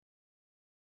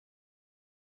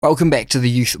Welcome back to the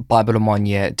Youth Bible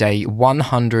Lemania, day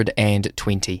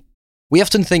 120. We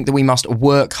often think that we must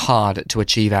work hard to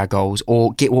achieve our goals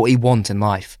or get what we want in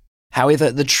life.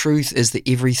 However, the truth is that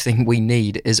everything we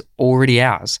need is already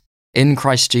ours. In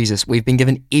Christ Jesus, we've been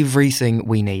given everything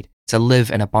we need to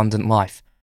live an abundant life.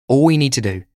 All we need to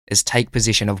do is take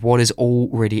possession of what is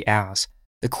already ours.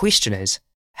 The question is,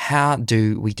 how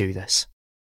do we do this?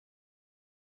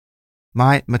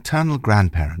 My maternal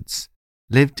grandparents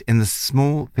lived in the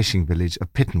small fishing village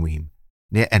of Pittenweem,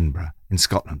 near Edinburgh, in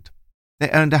Scotland. They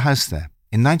owned a house there.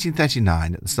 In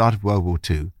 1939, at the start of World War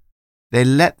II, they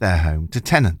let their home to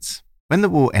tenants. When the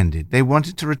war ended, they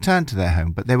wanted to return to their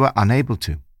home, but they were unable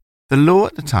to. The law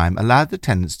at the time allowed the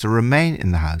tenants to remain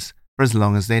in the house for as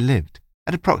long as they lived,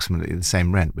 at approximately the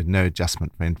same rent with no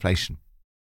adjustment for inflation.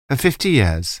 For 50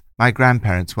 years, my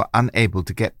grandparents were unable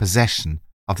to get possession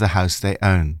of the house they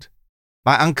owned.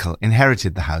 My uncle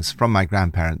inherited the house from my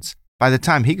grandparents. By the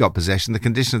time he got possession, the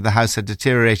condition of the house had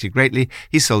deteriorated greatly.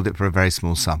 He sold it for a very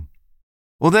small sum.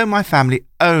 Although my family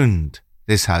owned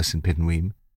this house in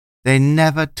Pittenweem, they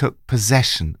never took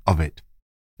possession of it.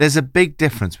 There's a big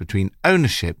difference between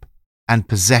ownership and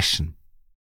possession.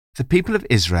 The people of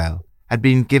Israel had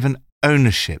been given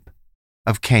ownership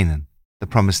of Canaan, the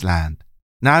promised land.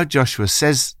 Now Joshua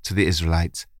says to the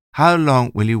Israelites, "How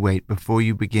long will you wait before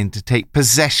you begin to take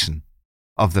possession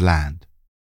of the land?"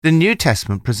 The New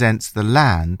Testament presents the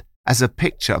land as a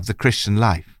picture of the Christian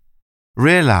life.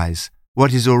 Realize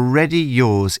what is already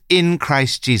yours in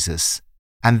Christ Jesus,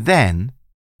 and then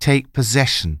take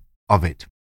possession of it.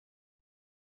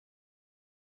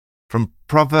 From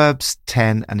Proverbs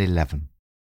 10 and 11.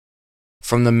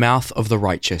 From the mouth of the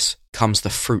righteous comes the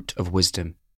fruit of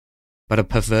wisdom, but a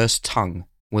perverse tongue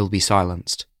will be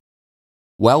silenced.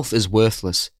 Wealth is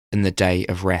worthless in the day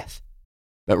of wrath,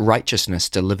 but righteousness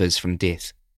delivers from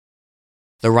death.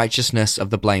 The righteousness of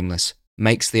the blameless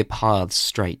makes their paths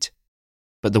straight,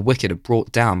 but the wicked are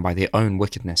brought down by their own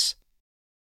wickedness.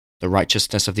 The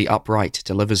righteousness of the upright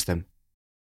delivers them,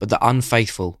 but the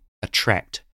unfaithful are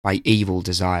trapped by evil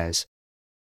desires.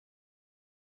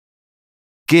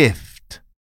 Gift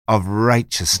of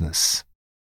righteousness.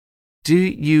 Do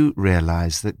you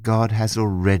realize that God has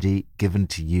already given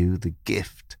to you the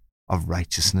gift of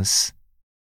righteousness?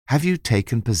 Have you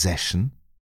taken possession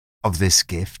of this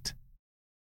gift?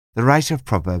 The writer of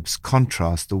Proverbs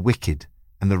contrasts the wicked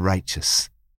and the righteous.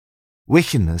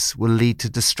 Wickedness will lead to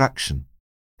destruction.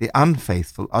 The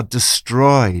unfaithful are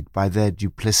destroyed by their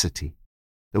duplicity.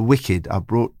 The wicked are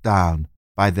brought down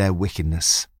by their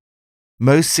wickedness.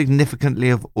 Most significantly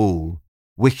of all,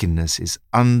 wickedness is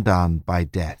undone by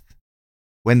death.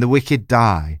 When the wicked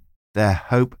die, their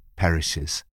hope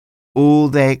perishes. All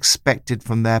they expected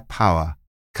from their power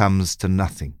comes to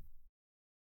nothing.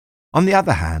 On the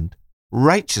other hand,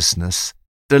 righteousness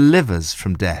delivers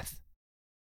from death.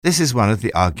 This is one of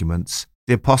the arguments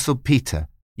the Apostle Peter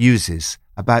uses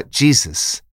about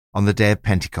Jesus on the day of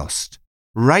Pentecost.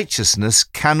 Righteousness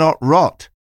cannot rot.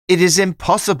 It is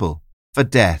impossible for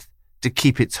death to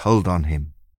keep its hold on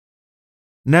him.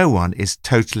 No one is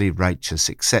totally righteous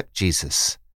except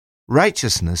Jesus.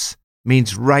 Righteousness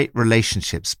means right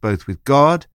relationships both with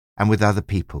God and with other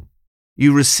people.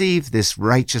 You receive this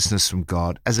righteousness from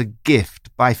God as a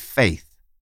gift by faith,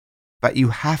 but you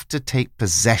have to take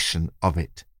possession of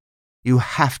it. You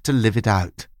have to live it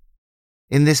out.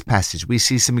 In this passage, we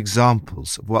see some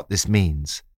examples of what this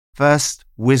means. First,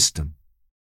 wisdom.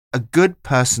 A good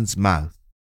person's mouth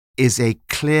is a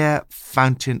clear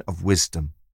fountain of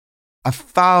wisdom. A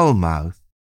foul mouth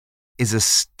is a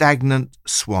stagnant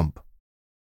swamp.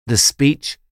 The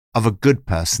speech of a good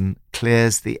person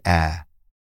clears the air.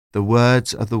 The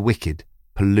words of the wicked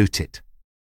pollute it.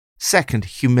 Second,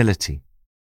 humility.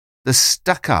 The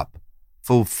stuck-up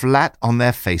fall flat on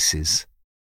their faces,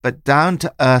 but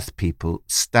down-to-earth people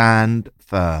stand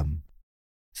firm.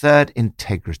 Third,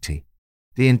 integrity.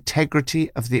 The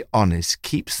integrity of the honest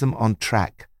keeps them on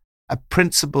track. A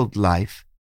principled life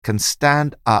can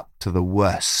stand up to the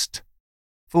worst.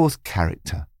 Fourth,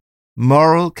 character.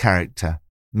 Moral character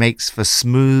makes for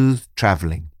smooth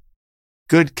travelling.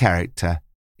 Good character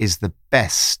is the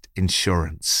best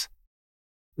insurance.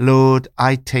 Lord,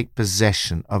 I take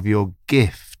possession of your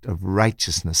gift of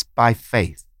righteousness by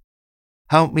faith.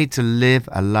 Help me to live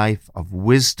a life of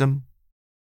wisdom,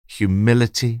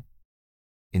 humility,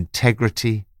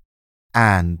 integrity,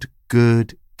 and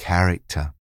good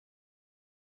character.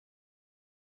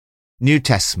 New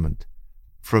Testament,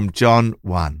 from John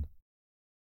 1.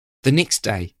 The next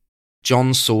day,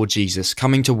 John saw Jesus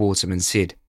coming towards him and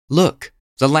said, "Look,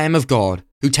 the Lamb of God,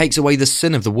 who takes away the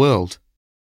sin of the world.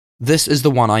 This is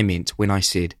the one I meant when I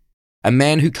said, A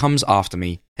man who comes after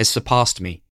me has surpassed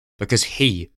me, because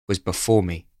he was before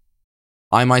me.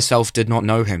 I myself did not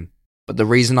know him, but the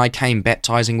reason I came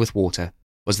baptizing with water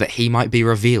was that he might be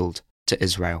revealed to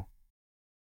Israel."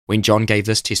 When John gave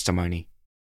this testimony,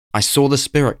 "I saw the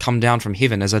Spirit come down from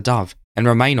heaven as a dove and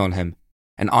remain on him,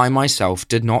 and I myself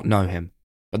did not know him,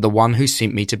 but the one who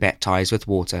sent me to baptize with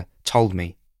water told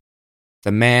me,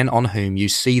 'The man on whom you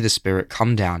see the Spirit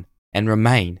come down and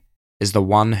remain is the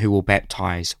one who will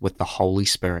baptize with the Holy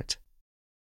Spirit.'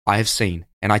 I have seen,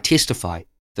 and I testify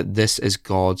that this is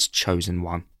God's chosen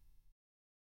one."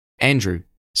 Andrew,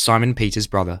 Simon Peter's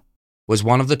brother, was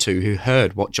one of the two who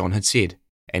heard what John had said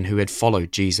and who had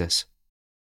followed Jesus.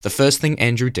 The first thing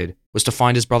Andrew did was to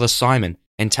find his brother Simon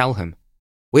and tell him,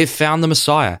 "We have found the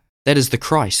Messiah, that is the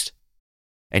Christ."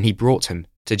 And he brought him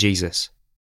to Jesus.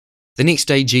 The next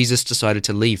day Jesus decided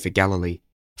to leave for Galilee.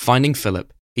 Finding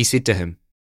Philip, he said to him,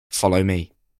 "Follow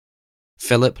me."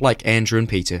 Philip, like Andrew and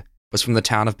Peter, was from the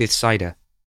town of Bethsaida.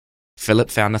 Philip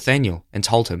found Nathanael and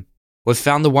told him, "We've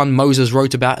found the one Moses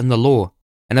wrote about in the law,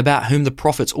 and about whom the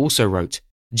prophets also wrote,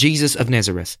 Jesus of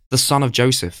Nazareth, the son of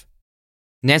Joseph."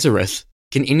 "Nazareth?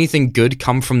 Can anything good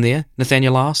come from there?"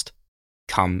 Nathanael asked.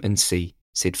 "Come and see,"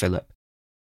 said Philip.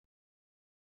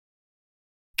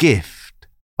 Gift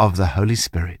of the Holy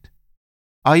Spirit.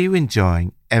 Are you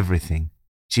enjoying everything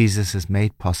Jesus has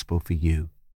made possible for you,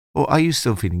 or are you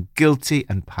still feeling guilty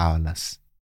and powerless?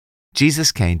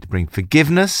 Jesus came to bring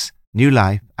forgiveness, new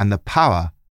life, and the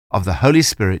power of the Holy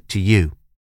Spirit to you.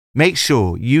 Make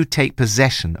sure you take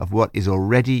possession of what is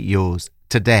already yours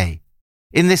today.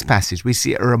 In this passage, we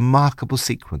see a remarkable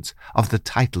sequence of the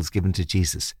titles given to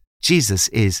Jesus. Jesus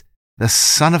is the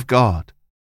Son of God,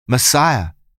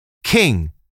 Messiah,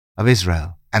 King of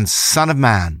Israel, and Son of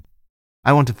Man.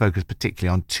 I want to focus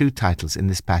particularly on two titles in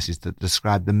this passage that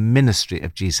describe the ministry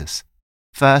of Jesus.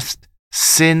 First,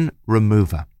 Sin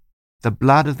Remover. The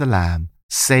blood of the Lamb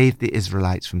saved the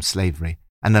Israelites from slavery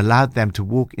and allowed them to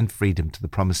walk in freedom to the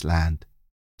promised land.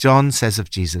 John says of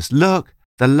Jesus, "Look,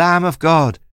 the Lamb of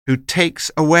God who takes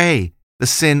away the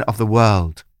sin of the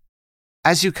world."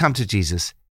 As you come to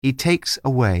Jesus, he takes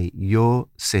away your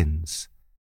sins.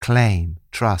 Claim,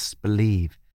 trust,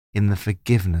 believe in the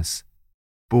forgiveness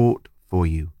bought for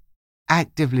you.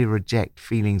 Actively reject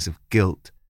feelings of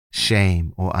guilt,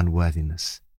 shame, or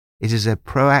unworthiness. It is a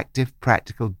proactive,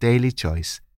 practical, daily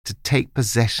choice to take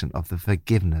possession of the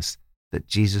forgiveness that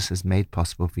Jesus has made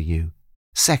possible for you.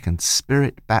 Second,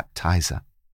 Spirit Baptizer.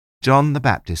 John the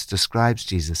Baptist describes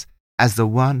Jesus as the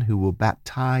one who will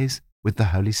baptize with the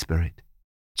Holy Spirit.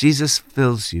 Jesus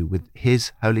fills you with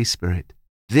his Holy Spirit.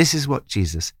 This is what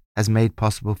Jesus has made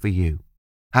possible for you.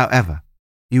 However,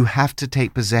 you have to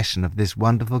take possession of this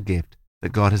wonderful gift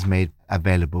that God has made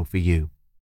available for you.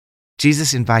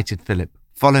 Jesus invited Philip,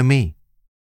 "Follow me."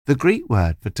 The Greek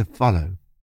word for to follow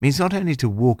means not only to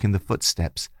walk in the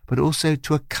footsteps, but also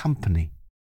to accompany,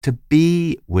 to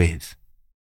be with.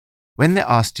 When they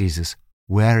asked Jesus,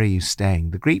 "Where are you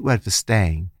staying?" the Greek word for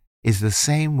staying is the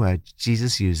same word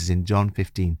Jesus uses in John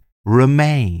 15,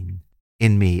 "Remain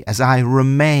in me as I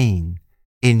remain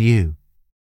in you."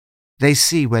 They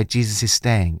see where Jesus is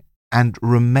staying and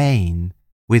remain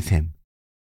with him.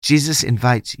 Jesus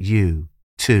invites you,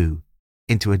 too,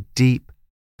 into a deep,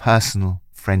 personal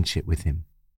friendship with him.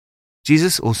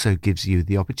 Jesus also gives you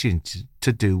the opportunity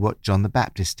to do what John the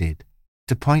Baptist did,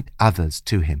 to point others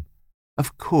to him.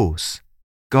 Of course,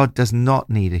 God does not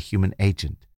need a human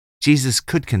agent. Jesus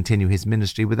could continue his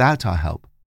ministry without our help.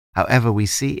 However, we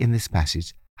see in this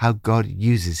passage how God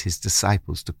uses his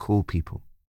disciples to call people.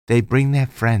 They bring their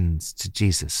friends to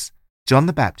Jesus. John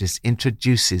the Baptist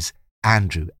introduces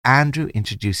Andrew. Andrew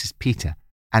introduces Peter.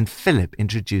 And Philip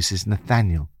introduces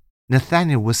Nathanael.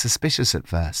 Nathanael was suspicious at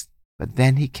first, but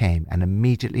then he came and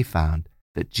immediately found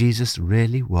that Jesus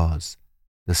really was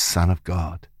the Son of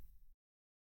God.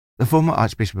 The former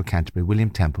Archbishop of Canterbury, William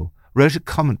Temple, wrote a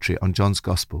commentary on John's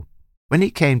Gospel. When he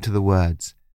came to the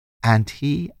words, "And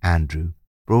he, Andrew,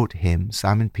 brought him,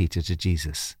 Simon Peter, to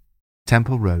Jesus,"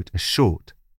 Temple wrote a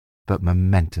short but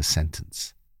momentous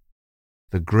sentence.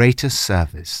 The greatest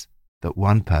service that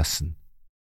one person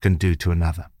can do to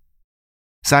another.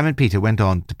 Simon Peter went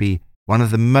on to be one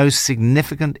of the most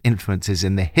significant influences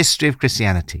in the history of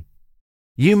Christianity.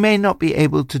 You may not be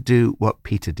able to do what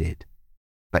Peter did,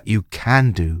 but you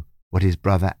can do what his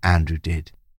brother Andrew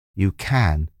did. You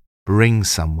can bring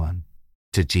someone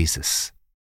to Jesus.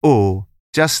 Or,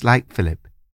 just like Philip,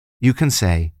 you can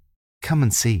say, "Come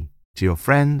and see," to your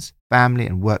friends, family,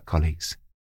 and work colleagues.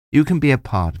 You can be a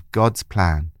part of God's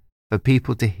plan for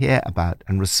people to hear about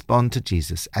and respond to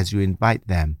Jesus as you invite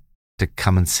them to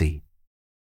come and see.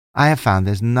 I have found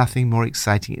there's nothing more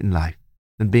exciting in life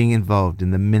than being involved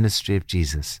in the ministry of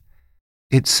Jesus.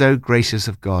 It's so gracious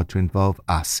of God to involve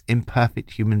us,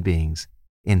 imperfect human beings,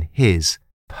 in His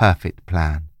perfect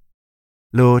plan.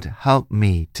 Lord, help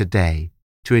me today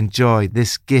to enjoy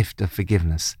this gift of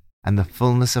forgiveness and the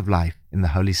fullness of life in the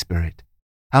Holy Spirit.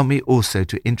 Help me also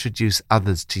to introduce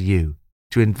others to you,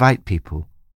 to invite people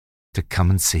to come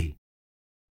and see.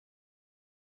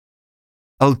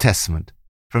 Old Testament,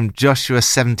 from Joshua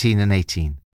 17 and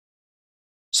 18.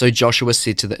 So Joshua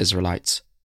said to the Israelites,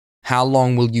 "How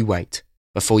long will you wait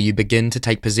before you begin to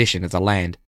take possession of the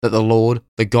land that the Lord,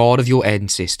 the God of your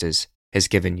ancestors, has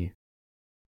given you?"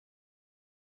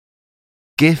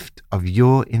 Gift of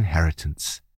your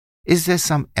inheritance. Is there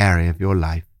some area of your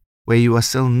life where you are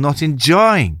still not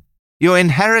enjoying your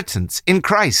inheritance in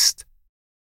Christ?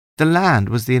 The land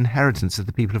was the inheritance of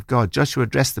the people of God. Joshua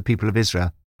addressed the people of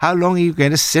Israel. How long are you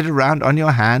going to sit around on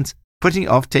your hands, putting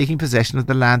off taking possession of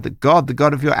the land that God, the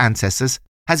God of your ancestors,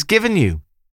 has given you?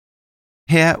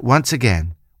 Here, once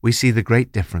again, we see the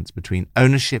great difference between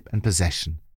ownership and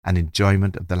possession and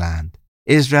enjoyment of the land.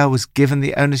 Israel was given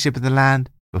the ownership of the land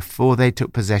before they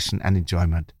took possession and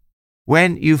enjoyment.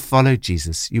 When you follow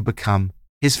Jesus, you become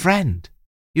His friend.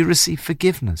 You receive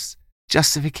forgiveness,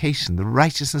 justification, the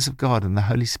righteousness of God and the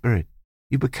Holy Spirit.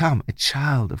 You become a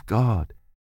child of God.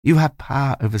 You have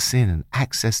power over sin and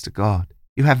access to God.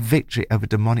 You have victory over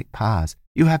demonic powers.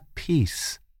 You have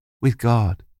peace with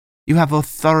God. You have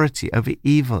authority over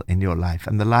evil in your life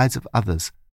and the lives of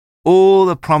others. All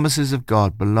the promises of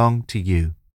God belong to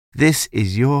you. This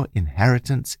is your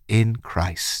inheritance in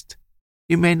Christ.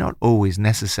 You may not always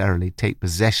necessarily take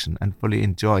possession and fully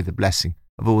enjoy the blessing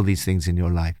of all these things in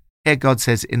your life. Here God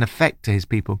says in effect to His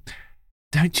people,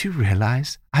 "Don't you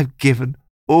realize I've given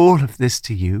all of this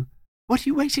to you? What are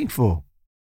you waiting for?"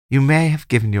 You may have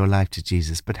given your life to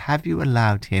Jesus, but have you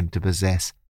allowed Him to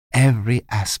possess every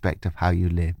aspect of how you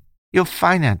live? Your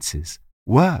finances,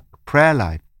 work, prayer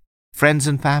life, friends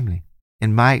and family.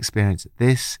 In my experience,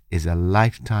 this is a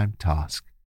lifetime task.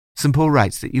 St. Paul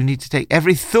writes that you need to take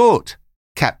every thought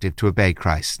captive to obey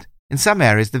Christ. In some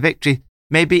areas, the victory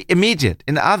may be immediate.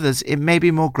 In others, it may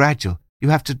be more gradual. You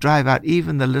have to drive out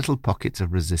even the little pockets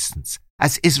of resistance.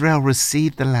 As Israel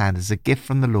received the land as a gift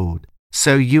from the Lord,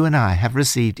 so you and I have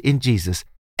received in Jesus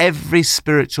every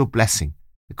spiritual blessing.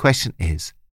 The question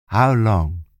is, how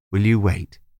long will you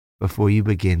wait before you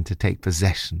begin to take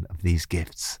possession of these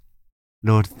gifts?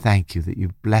 Lord, thank you that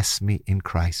you've blessed me in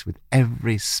Christ with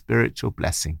every spiritual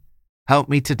blessing. Help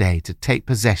me today to take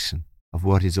possession of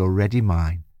what is already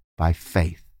mine by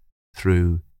faith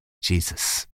through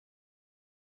Jesus.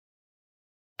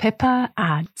 Pippa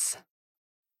adds,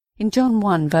 in John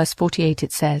 1 verse 48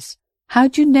 it says, "How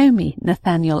do you know me?"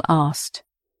 Nathanael asked.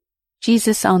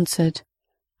 Jesus answered,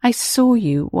 "I saw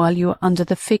you while you were under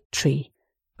the fig tree,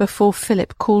 before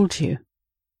Philip called you."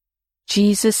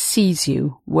 Jesus sees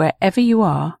you wherever you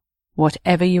are,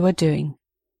 whatever you are doing.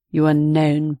 You are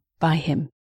known by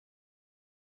Him.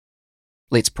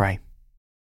 Let's pray.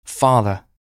 Father,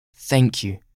 thank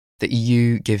you that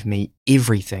you give me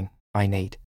everything I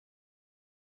need.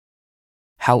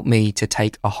 Help me to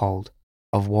take a hold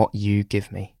of what you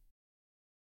give me.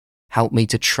 Help me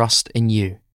to trust in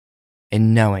you,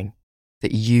 in knowing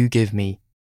that you give me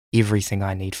everything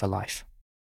I need for life,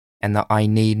 and that I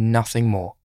need nothing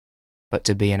more but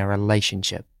to be in a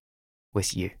relationship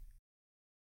with you.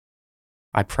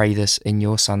 I pray this in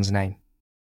your Son's name.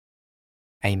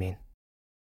 Amen.